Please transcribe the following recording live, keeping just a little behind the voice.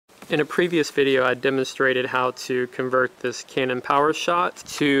In a previous video, I demonstrated how to convert this Canon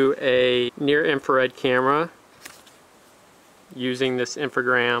PowerShot to a near-infrared camera using this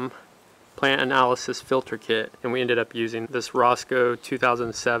Infragram plant analysis filter kit, and we ended up using this Roscoe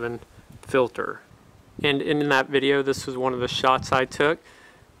 2007 filter. And in that video, this was one of the shots I took.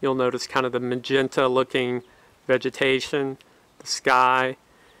 You'll notice kind of the magenta looking vegetation, the sky,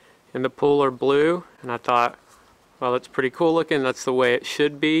 and the pool are blue, and I thought, well, that's pretty cool looking, that's the way it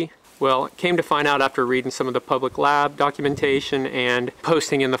should be. Well, came to find out after reading some of the public lab documentation and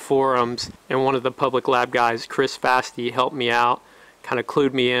posting in the forums, and one of the public lab guys, Chris Fasty, helped me out, kind of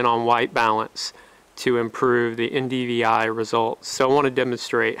clued me in on white balance to improve the Ndvi results. So I want to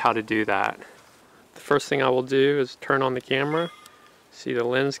demonstrate how to do that. The first thing I will do is turn on the camera, see the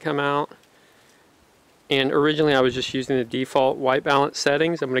lens come out. And originally I was just using the default white balance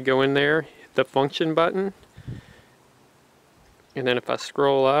settings. I'm going to go in there, hit the function button, and then if I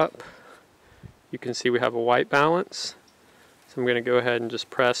scroll up, you can see we have a white balance. So I'm going to go ahead and just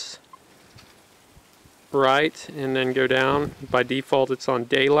press right and then go down. By default it's on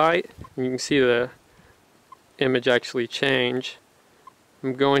daylight. And you can see the image actually change.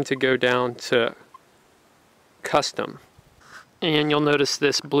 I'm going to go down to custom. And you'll notice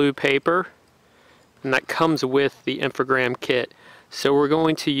this blue paper, and that comes with the Infragram kit. So we're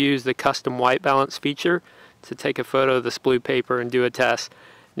going to use the custom white balance feature to take a photo of this blue paper and do a test.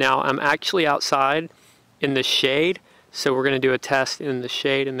 Now I'm actually outside in the shade, so we're going to do a test in the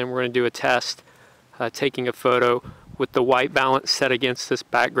shade, and then we're going to do a test taking a photo with the white balance set against this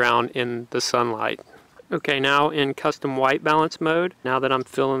background in the sunlight. Okay, now in custom white balance mode, now that I'm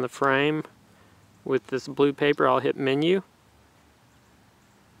filling the frame with this blue paper, I'll hit menu.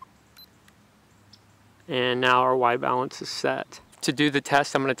 And now our white balance is set. To do the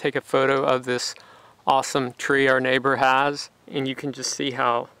test, I'm going to take a photo of this awesome tree our neighbor has, and you can just see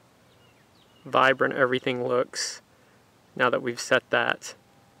how vibrant everything looks now that we've set that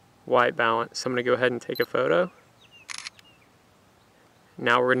white balance. So I'm going to go ahead and take a photo.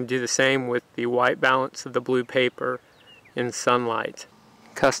 Now we're going to do the same with the white balance of the blue paper in sunlight.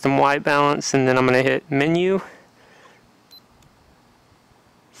 Custom white balance, and then I'm going to hit menu.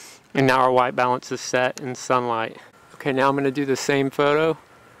 And now our white balance is set in sunlight. Okay, now I'm going to do the same photo,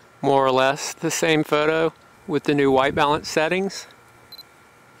 more or less the same photo with the new white balance settings.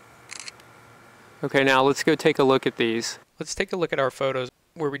 Okay, now let's go take a look at these. Let's take a look at our photos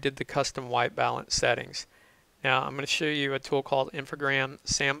where we did the custom white balance settings. Now I'm going to show you a tool called Infragram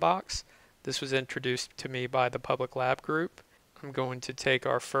Sandbox. This was introduced to me by the public lab group. I'm going to take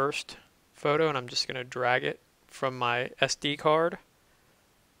our first photo and I'm just going to drag it from my SD card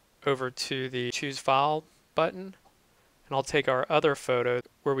over to the choose file button, and I'll take our other photo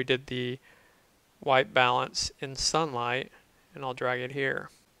where we did the white balance in sunlight, and I'll drag it here.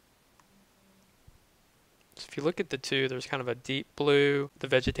 So if you look at the two, there's kind of a deep blue, the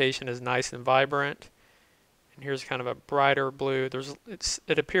vegetation is nice and vibrant, and here's kind of a brighter blue.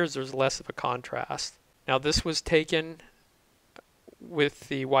 It appears there's less of a contrast. Now this was taken with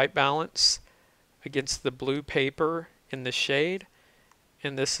the white balance against the blue paper in the shade,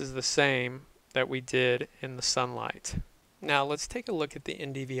 and this is the same that we did in the sunlight. Now let's take a look at the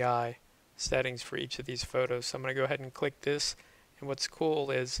Ndvi settings for each of these photos. So I'm going to go ahead and click this, and what's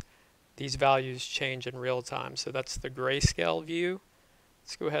cool is these values change in real time. So that's the grayscale view.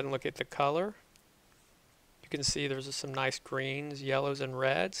 Let's go ahead and look at the color. You can see there's some nice greens, yellows, and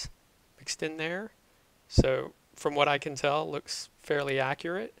reds mixed in there. So from what I can tell, it looks fairly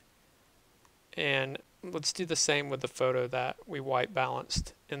accurate. And let's do the same with the photo that we white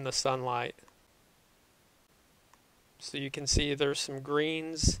balanced in the sunlight. So you can see there's some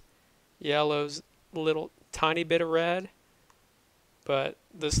greens, yellows, a little tiny bit of red, but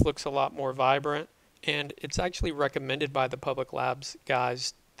this looks a lot more vibrant. And it's actually recommended by the public labs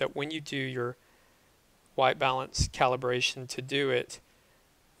guys that when you do your white balance calibration, to do it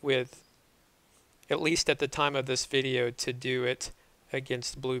with, at least at the time of this video, to do it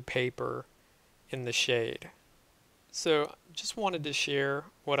against blue paper in the shade. So just wanted to share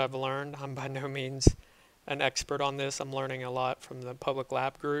what I've learned. I'm by no means an expert on this. I'm learning a lot from the public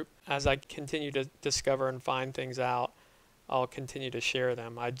lab group. As I continue to discover and find things out, I'll continue to share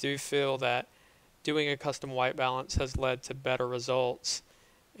them. I do feel that doing a custom white balance has led to better results.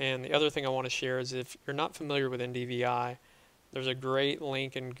 And the other thing I want to share is, if you're not familiar with Ndvi, there's a great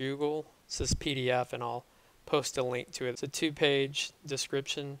link in Google. It's this PDF, and I'll post a link to it. It's a 2-page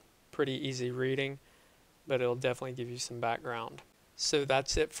description, pretty easy reading, but it'll definitely give you some background. So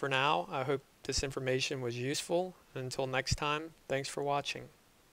that's it for now. I hope this information was useful. Until next time, thanks for watching.